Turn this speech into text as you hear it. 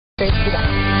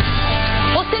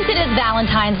Well, since it is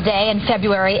Valentine's Day and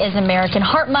February is American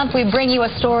Heart Month, we bring you a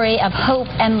story of hope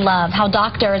and love. How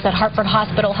doctors at Hartford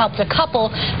Hospital helped a couple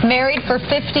married for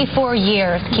 54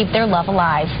 years keep their love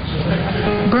alive.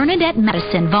 Bernadette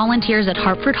Madison volunteers at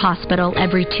Hartford Hospital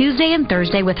every Tuesday and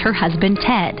Thursday with her husband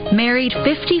Ted. Married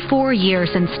 54 years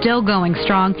and still going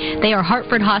strong, they are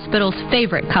Hartford Hospital's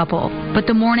favorite couple. But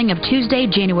the morning of Tuesday,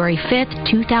 January 5th,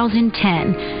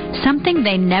 2010, something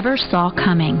they never saw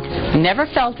coming. Never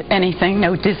felt anything,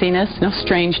 no dizziness, no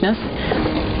strangeness,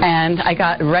 and I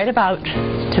got right about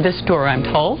to this door, I'm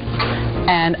told,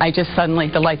 and I just suddenly,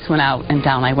 the lights went out and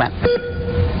down I went.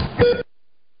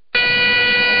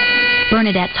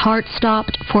 Bernadette's heart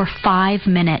stopped for 5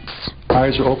 minutes.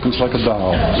 Eyes are open like a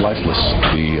doll, lifeless.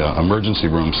 The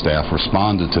emergency room staff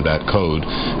responded to that code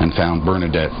and found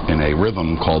Bernadette in a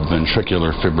rhythm called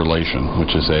ventricular fibrillation,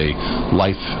 which is a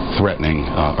life-threatening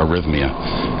arrhythmia.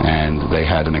 And they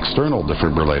had an external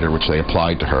defibrillator, which they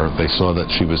applied to her. They saw that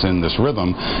she was in this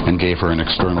rhythm and gave her an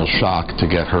external shock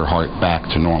to get her heart back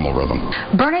to normal rhythm.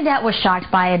 Bernadette was shocked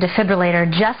by a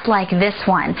defibrillator just like this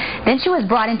one. Then she was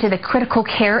brought into the critical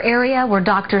care area where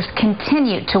doctors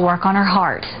continued to work on her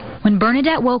heart. When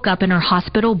Bernadette woke up in her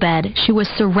hospital bed, she was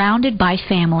surrounded by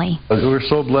family. We're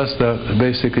so blessed that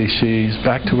basically she's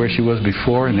back to where she was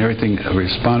before and everything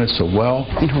responded so well.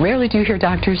 And rarely do you hear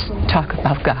doctors talk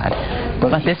about God,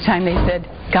 but this time they said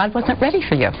God wasn't ready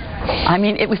for you. I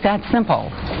mean, it was that simple.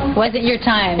 Wasn't your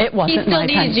time. It wasn't my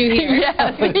time. He still needs you here.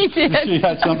 Yes, he did. She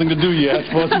had something to do yet.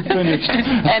 It wasn't finished.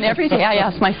 And every day I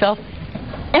ask myself,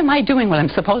 am I doing what I'm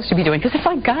supposed to be doing? Because it's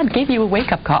like God gave you a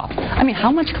wake-up call. I mean,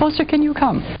 how much closer can you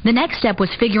come? The next step was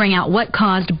figuring out what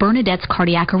caused Bernadette's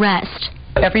cardiac arrest.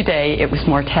 Every day it was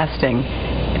more testing.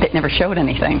 It never showed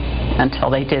anything until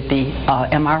they did the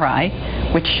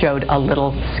MRI, which showed a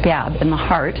little scab in the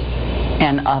heart.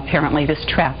 And apparently this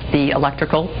trapped the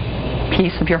electrical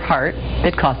piece of your heart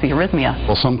that caused the arrhythmia.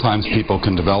 Well, sometimes people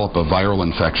can develop a viral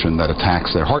infection that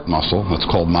attacks their heart muscle. That's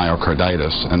called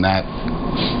myocarditis, and that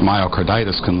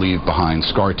myocarditis can leave behind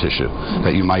scar tissue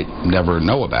that you might never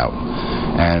know about.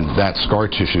 And that scar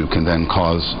tissue can then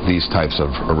cause these types of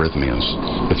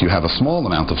arrhythmias. If you have a small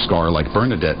amount of scar like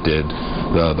Bernadette did,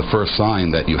 the first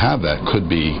sign that you have that could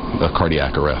be a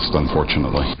cardiac arrest,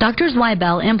 unfortunately. Dr.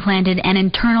 Zweibel implanted an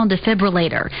internal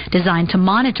defibrillator designed to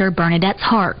monitor Bernadette's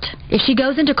heart. If she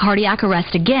goes into cardiac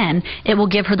arrest again, it will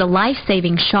give her the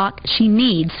life-saving shock she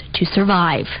needs to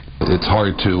survive. It's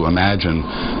hard to imagine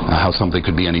how something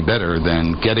could be any better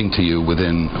than getting to you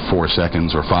within 4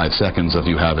 seconds or 5 seconds of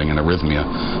you having an arrhythmia.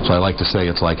 So I like to say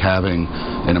it's like having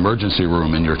an emergency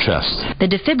room in your chest. The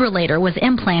defibrillator was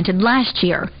implanted last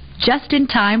year, just in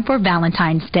time for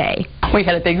Valentine's Day. We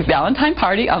had a big Valentine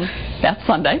party on that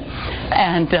Sunday,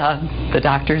 and the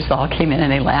doctors all came in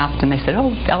and they laughed and they said,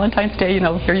 oh, Valentine's Day, you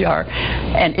know, here you are.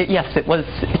 And yes, it was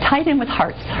tied in with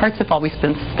hearts. Hearts have always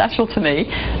been special to me.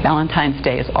 Valentine's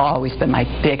Day has always been my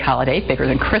big holiday, bigger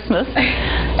than Christmas,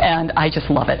 and I just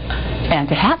love it. And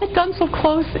to have it done so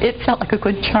close, it felt like a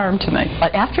good charm to me.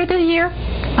 But after the year,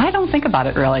 I don't think about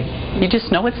it really. You just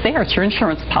know it's there. It's your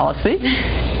insurance policy,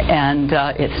 and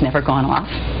it's never gone off.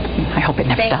 I hope it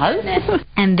never does.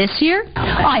 And this year?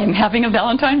 I am having a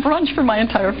Valentine brunch for my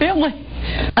entire family.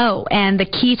 Oh, and the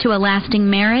key to a lasting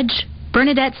marriage?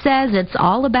 Bernadette says it's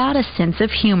all about a sense of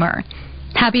humor.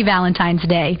 Happy Valentine's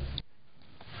Day.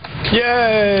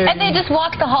 Yay! And they just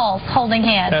walked the halls holding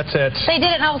hands. That's it. They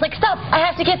did it, and I was like, stop, I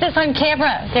have to get this on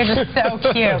camera. They're just so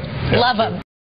cute. Love them.